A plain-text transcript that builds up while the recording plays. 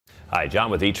Hi,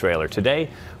 John with eTrailer. Today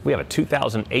we have a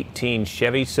 2018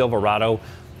 Chevy Silverado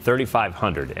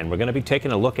 3500, and we're going to be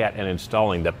taking a look at and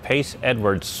installing the Pace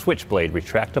Edwards Switchblade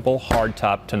Retractable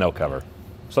hardtop tonneau cover.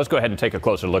 So let's go ahead and take a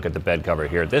closer look at the bed cover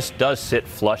here. This does sit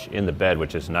flush in the bed,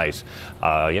 which is nice.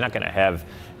 You're not going to have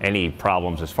any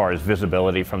problems as far as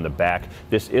visibility from the back.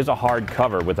 This is a hard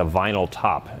cover with a vinyl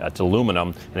top. It's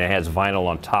aluminum and it has vinyl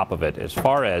on top of it. As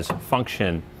far as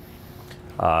function,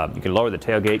 you can lower the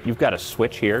tailgate. You've got a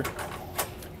switch here,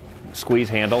 squeeze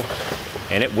handle,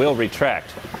 and it will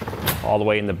retract all the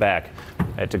way in the back.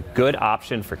 It's a good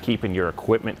option for keeping your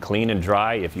equipment clean and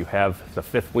dry if you have the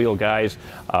fifth wheel guys.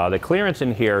 The clearance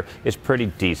in here is pretty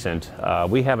decent.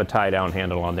 We have a tie down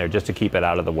handle on there just to keep it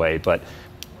out of the way, but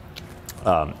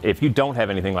if you don't have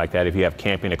anything like that, if you have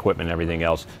camping equipment and everything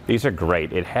else, these are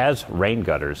great. It has rain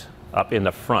gutters up in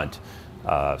the front.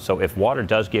 So if water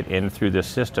does get in through this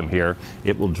system here,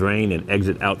 it will drain and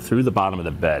exit out through the bottom of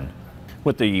the bed.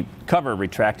 With the cover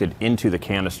retracted into the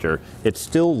canister, it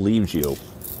still leaves you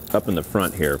up in the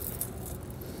front here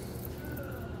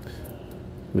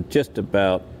with just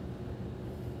about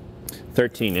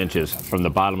 13 inches from the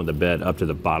bottom of the bed up to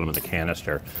the bottom of the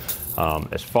canister.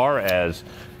 As far as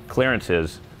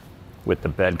clearances with the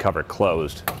bed cover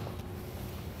closed,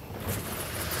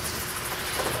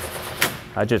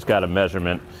 I just got a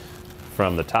measurement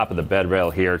from the top of the bed rail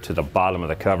here to the bottom of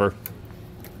the cover,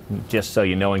 just so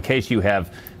you know, in case you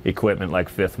have equipment like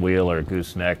fifth wheel or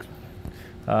gooseneck,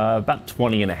 about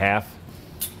 20.5.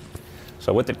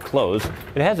 So with it closed,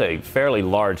 it has a fairly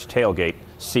large tailgate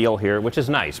seal here, which is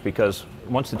nice because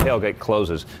once the tailgate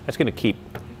closes, that's going to keep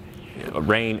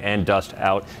rain and dust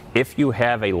out. If you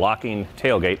have a locking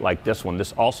tailgate like this one,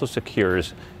 this also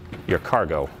secures your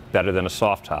cargo better than a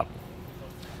soft top.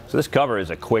 So this cover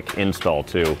is a quick install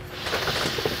too.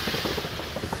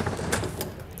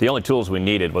 The only tools we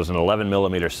needed was an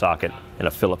 11mm socket and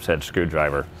a Phillips head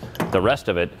screwdriver. The rest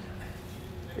of it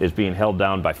is being held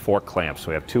down by 4 clamps. So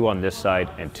we have 2 on this side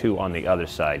and 2 on the other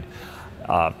side.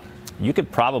 You could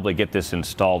probably get this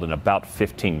installed in about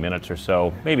 15 minutes or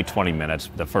so, maybe 20 minutes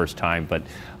the first time, but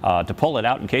to pull it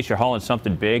out in case you're hauling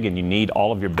something big and you need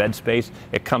all of your bed space,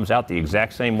 it comes out the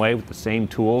exact same way with the same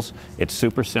tools. It's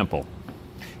super simple.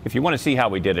 If you want to see how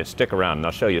we did it, stick around and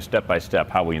I'll show you step by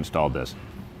step how we installed this.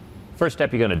 First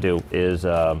step you're going to do is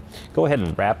go ahead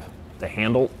and wrap the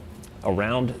handle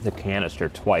around the canister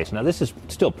twice. Now this is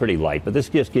still pretty light, but this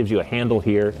just gives you a handle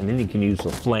here, and then you can use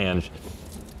the flange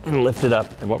and lift it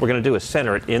up. And what we're going to do is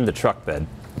center it in the truck bed.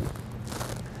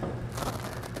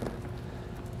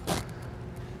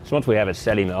 So once we have it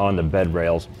setting on the bed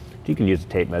rails, you can use a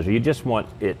tape measure. You just want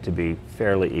it to be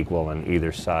fairly equal on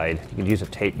either side. You can use a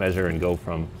tape measure and go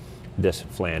from this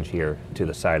flange here to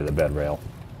the side of the bed rail.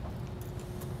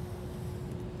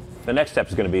 The next step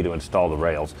is going to be to install the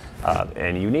rails,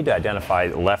 and you need to identify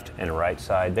the left and right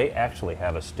side. They actually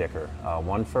have a sticker,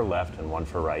 one for left and one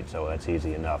for right, so that's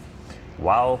easy enough.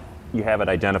 While you have it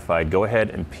identified, go ahead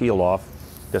and peel off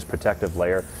this protective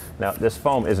layer. Now this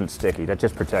foam isn't sticky, that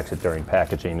just protects it during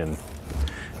packaging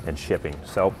and shipping.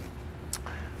 So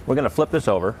we're going to flip this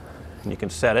over, and you can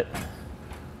set it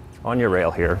on your rail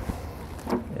here.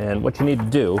 And what you need to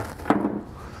do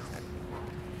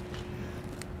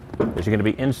is you're going to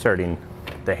be inserting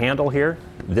the handle here,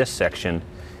 this section,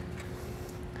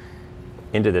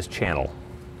 into this channel.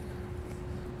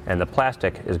 And the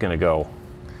plastic is going to go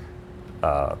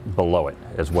below it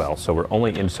as well. So we're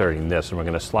only inserting this, and we're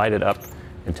going to slide it up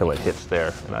until it hits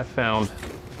there. And I found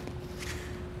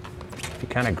if you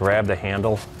kind of grab the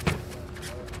handle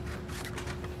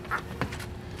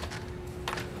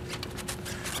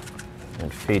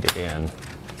and feed it in,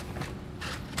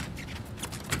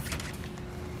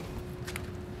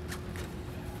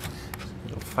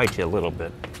 fight you a little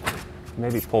bit.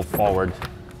 Maybe pull forward,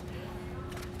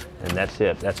 and that's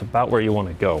it. That's about where you want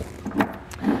to go.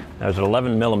 There's an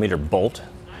 11mm bolt.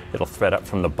 It'll thread up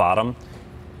from the bottom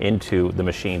into the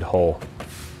machined hole,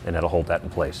 and that'll hold that in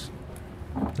place.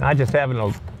 I just have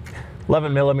an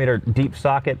 11mm deep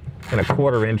socket and a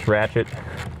 1/4 inch ratchet.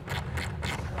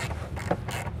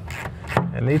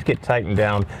 And these get tightened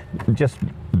down just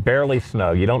barely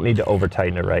snug. You don't need to over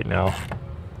tighten it right now.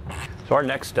 So our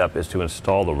next step is to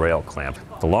install the rail clamp.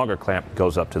 The longer clamp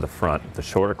goes up to the front. The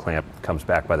shorter clamp comes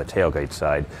back by the tailgate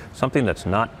side. Something that's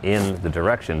not in the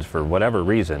directions for whatever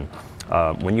reason,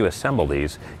 when you assemble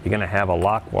these, you're going to have a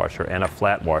lock washer and a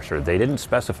flat washer. They didn't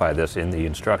specify this in the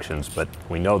instructions, but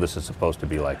we know this is supposed to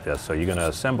be like this. So you're going to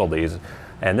assemble these,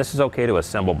 and this is okay to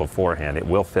assemble beforehand. It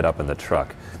will fit up in the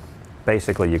truck.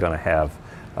 Basically, you're going to have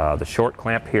the short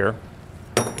clamp here,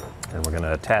 and we're going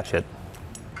to attach it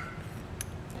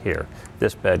here.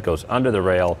 This bed goes under the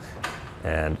rail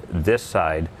and this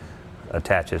side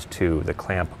attaches to the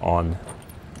clamp on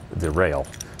the rail.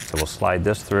 So we'll slide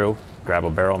this through, grab a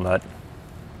barrel nut,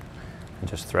 and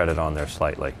just thread it on there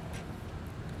slightly.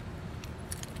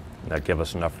 That gives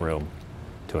us enough room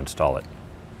to install it.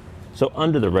 So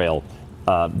under the rail,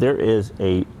 there is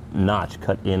a notch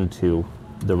cut into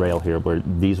the rail here where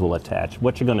these will attach.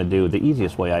 What you're going to do, the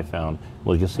easiest way I found,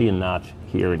 was you'll see a notch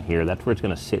here and here. That's where it's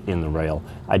going to sit in the rail.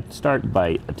 I'd start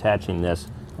by attaching this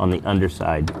on the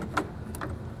underside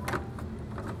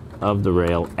of the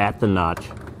rail at the notch.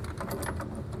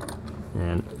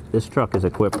 And this truck is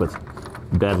equipped with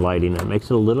bed lighting. It makes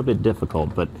it a little bit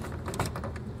difficult, but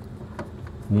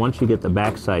once you get the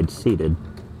back side seated,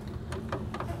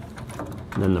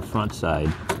 then the front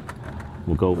side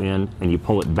will go in and you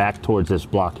pull it back towards this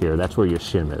block here. That's where your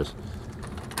shim is.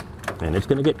 And it's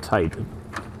going to get tight.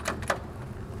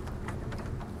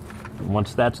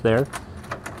 Once that's there,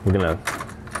 we're going to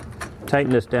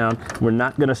tighten this down. We're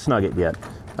not going to snug it yet.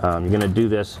 You're going to do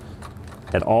this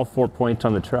at all 4 points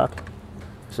on the truck,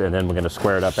 and then we're going to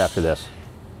square it up after this.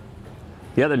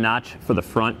 The other notch for the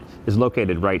front is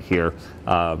located right here,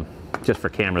 just for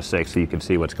camera's sake so you can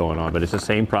see what's going on. But it's the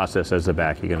same process as the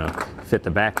back. You're going to fit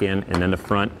the back in and then the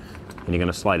front, and you're going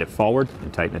to slide it forward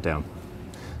and tighten it down.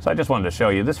 So I just wanted to show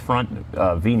you this front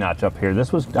V-notch up here. I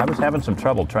was having some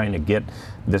trouble trying to get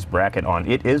this bracket on.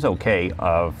 It is okay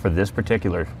for this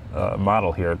particular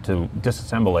model here to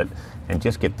disassemble it and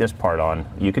just get this part on.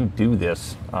 You can do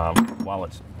this while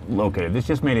it's located. This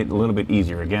just made it a little bit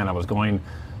easier. Again, I was going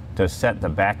to set the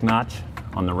back notch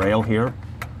on the rail here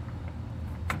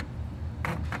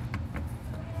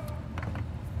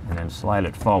and then slide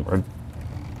it forward,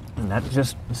 and that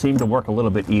just seemed to work a little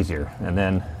bit easier. And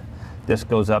then this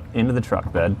goes up into the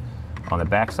truck bed on the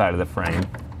back side of the frame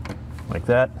like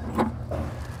that.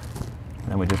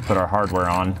 Then we just put our hardware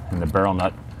on and the barrel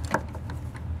nut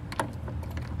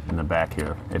in the back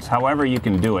here. It's however you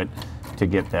can do it to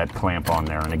get that clamp on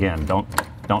there. And again,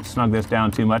 don't snug this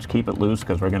down too much. Keep it loose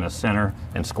because we're going to center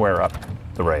and square up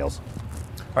the rails.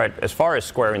 All right, as far as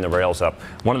squaring the rails up,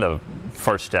 one of the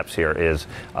first steps here is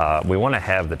we want to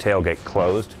have the tailgate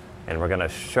closed, and we're going to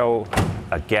show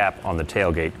a gap on the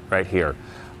tailgate right here.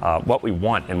 What we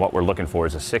want and what we're looking for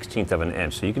is a 1/16 of an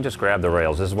inch. So you can just grab the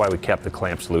rails. This is why we kept the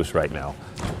clamps loose right now.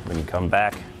 When you come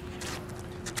back,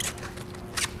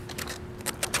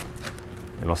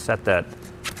 and we'll set that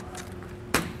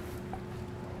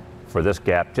for this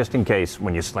gap, just in case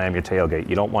when you slam your tailgate,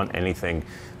 you don't want anything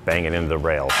banging into the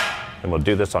rails. And we'll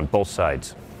do this on both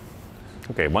sides.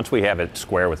 Okay, once we have it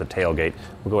square with the tailgate,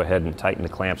 we'll go ahead and tighten the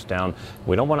clamps down.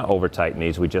 We don't want to over tighten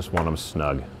these, we just want them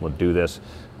snug. We'll do this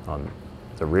on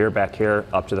the rear back here,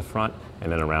 up to the front,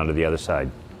 and then around to the other side.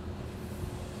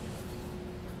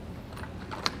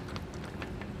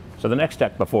 So the next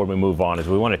step before we move on is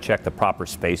we want to check the proper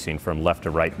spacing from left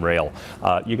to right rail.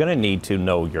 You're going to need to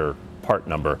know your part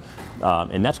number,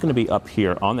 and that's going to be up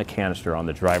here on the canister on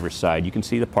the driver's side. You can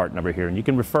see the part number here, and you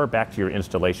can refer back to your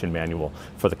installation manual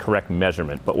for the correct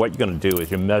measurement. But what you're going to do is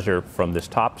you measure from this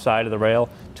top side of the rail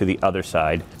to the other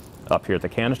side up here at the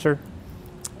canister,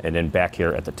 and then back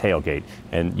here at the tailgate.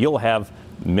 And you'll have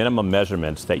minimum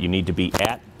measurements that you need to be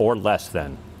at or less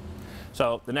than.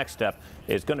 So the next step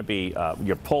is going to be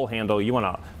your pull handle. You want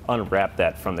to unwrap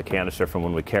that from the canister from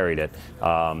when we carried it.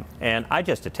 And I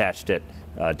just attached it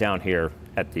down here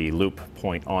at the loop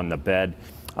point on the bed.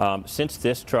 Since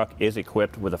this truck is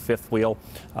equipped with a fifth wheel,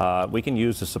 we can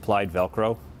use the supplied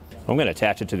Velcro. I'm going to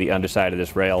attach it to the underside of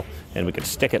this rail, and we can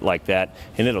stick it like that,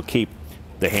 and it'll keep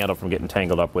the handle from getting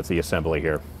tangled up with the assembly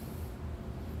here.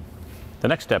 The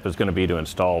next step is going to be to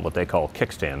install what they call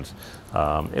kickstands.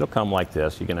 It'll come like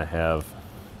this. You're going to have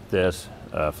this,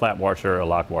 a flat washer, a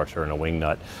lock washer, and a wing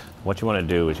nut. What you want to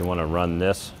do is you want to run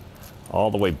this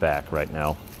all the way back right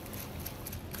now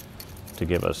to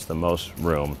give us the most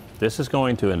room. This is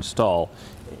going to install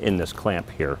in this clamp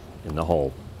here in the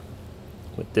hole,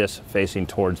 with this facing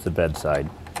towards the bedside.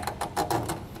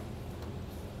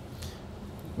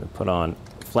 We put on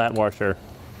flat washer,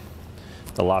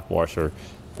 the lock washer,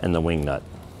 and the wing nut.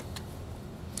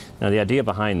 Now the idea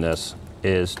behind this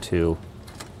is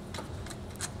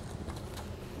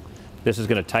this is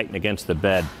going to tighten against the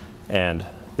bed, and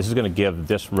this is going to give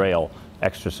this rail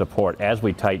extra support. As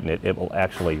we tighten it, it will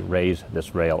actually raise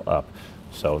this rail up.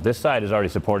 So this side is already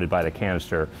supported by the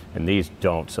canister, and these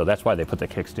don't, so that's why they put the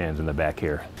kickstands in the back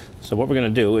here. So what we're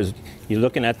going to do is, you're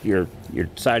looking at your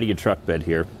side of your truck bed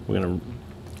here. We're going to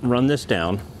run this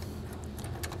down,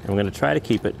 and we're going to try to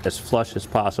keep it as flush as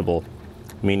possible,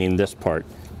 meaning this part.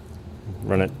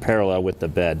 Run it parallel with the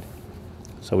bed.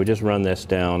 So we just run this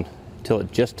down till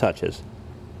it just touches.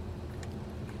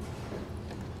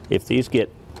 If these get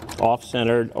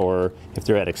off-centered or if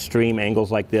they're at extreme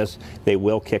angles like this, they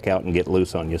will kick out and get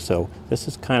loose on you. So this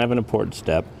is kind of an important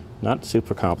step, not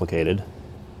super complicated.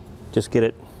 Just get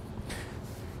it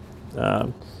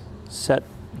set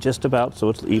just about so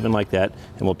it's even like that,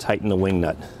 and we'll tighten the wing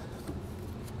nut.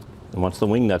 And once the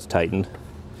wing nut's tightened,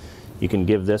 you can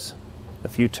give this a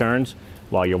few turns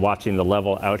while you're watching the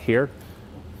level out here.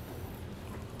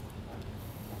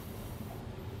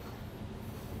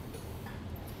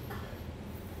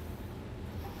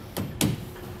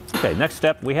 Okay, next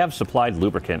step, we have supplied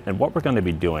lubricant, and what we're going to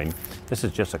be doing, this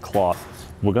is just a cloth,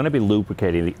 we're going to be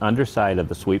lubricating the underside of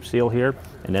the sweep seal here,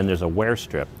 and then there's a wear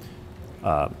strip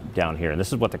down here, and this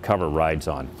is what the cover rides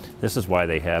on. This is why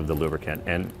they have the lubricant,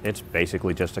 and it's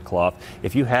basically just a cloth.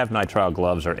 If you have nitrile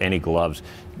gloves or any gloves,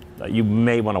 you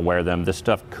may want to wear them. This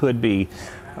stuff could be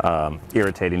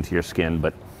irritating to your skin,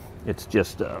 but it's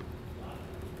just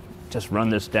run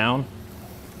this down.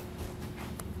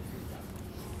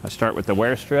 I start with the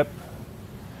wear strip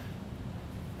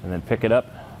and then pick it up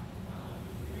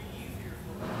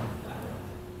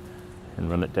and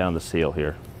run it down the seal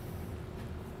here.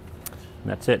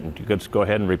 And that's it, and you could just go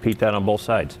ahead and repeat that on both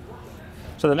sides.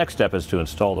 So the next step is to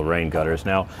install the rain gutters.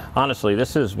 Now, honestly,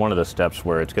 this is one of the steps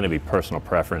where it's going to be personal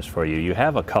preference for you. You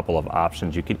have a couple of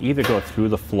options. You can either go through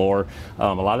the floor.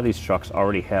 A lot of these trucks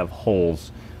already have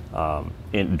holes,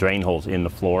 drain holes in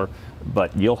the floor,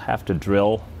 but you'll have to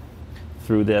drill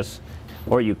through this,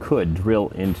 or you could drill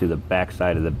into the back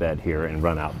side of the bed here and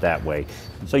run out that way.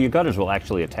 So your gutters will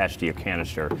actually attach to your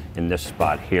canister in this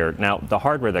spot here. Now, the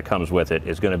hardware that comes with it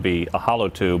is going to be a hollow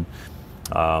tube,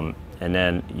 and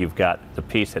then you've got the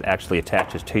piece that actually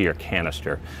attaches to your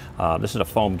canister. This is a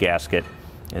foam gasket,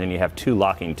 and then you have two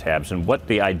locking tabs. And what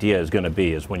the idea is going to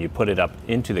be is when you put it up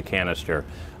into the canister,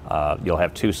 you'll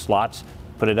have two slots,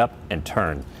 put it up and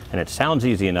turn. And it sounds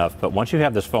easy enough, but once you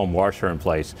have this foam washer in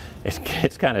place,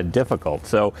 it's kind of difficult.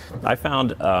 So I found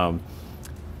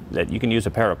that you can use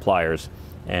a pair of pliers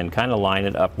and kind of line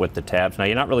it up with the tabs. Now,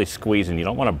 you're not really squeezing, you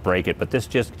don't want to break it, but this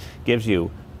just gives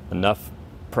you enough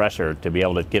pressure to be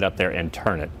able to get up there and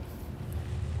turn it.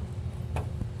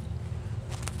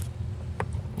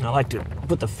 I like to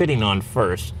put the fitting on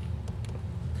first.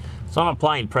 So I'm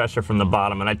applying pressure from the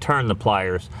bottom, and I turn the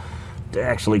pliers to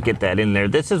actually get that in there.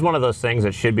 This is one of those things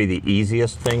that should be the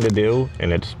easiest thing to do,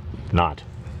 and it's not.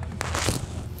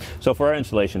 So for our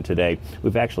installation today,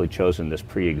 we've actually chosen this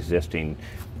pre-existing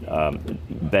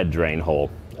bed drain hole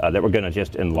that we're going to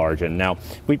just enlarge in. Now,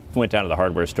 we went down to the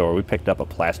hardware store, we picked up a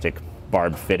plastic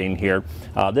barbed fitting here.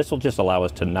 This will just allow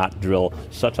us to not drill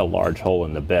such a large hole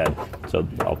in the bed. So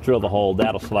I'll drill the hole,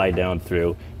 that'll slide down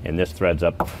through, and this threads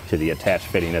up to the attached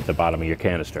fitting at the bottom of your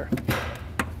canister.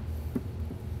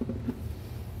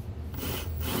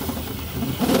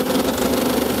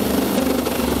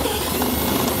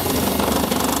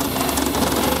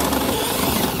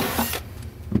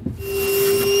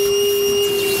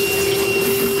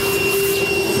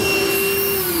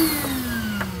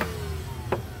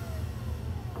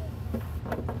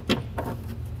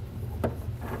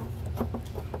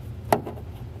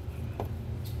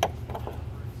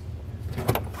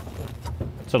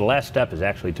 So the last step is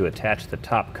actually to attach the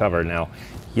top cover. Now,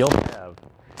 you'll have,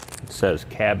 it says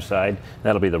cab side,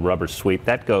 that'll be the rubber sweep.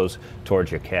 That goes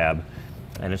towards your cab,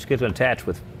 and it's going to attach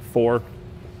with 4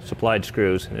 supplied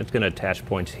screws, and it's going to attach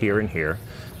points here and here.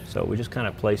 So we just kind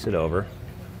of place it over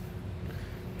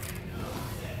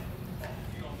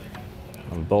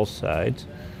on both sides.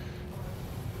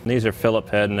 And these are Phillips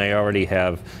head, and they already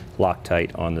have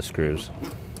Loctite on the screws.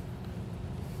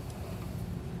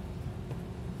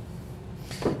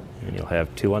 And you'll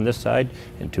have 2 on this side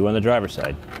and 2 on the driver's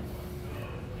side.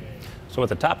 So with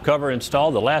the top cover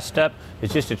installed, the last step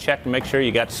is just to check to make sure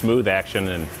you got smooth action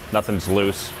and nothing's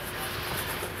loose.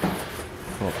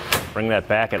 We'll bring that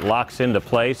back, it locks into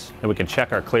place, and we can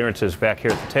check our clearances back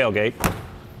here at the tailgate,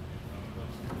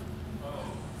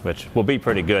 which will be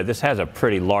pretty good. This has a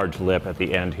pretty large lip at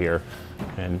the end here,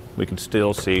 and we can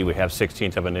still see we have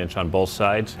 1/16 of an inch on both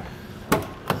sides.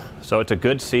 So it's a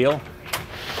good seal.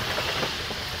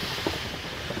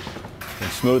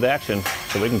 Smooth action,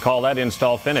 so we can call that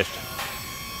install finished.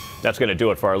 That's going to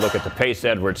do it for our look at the Pace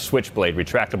Edwards Switchblade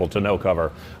Retractable Tonneau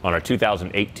cover on our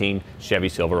 2018 Chevy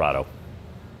Silverado.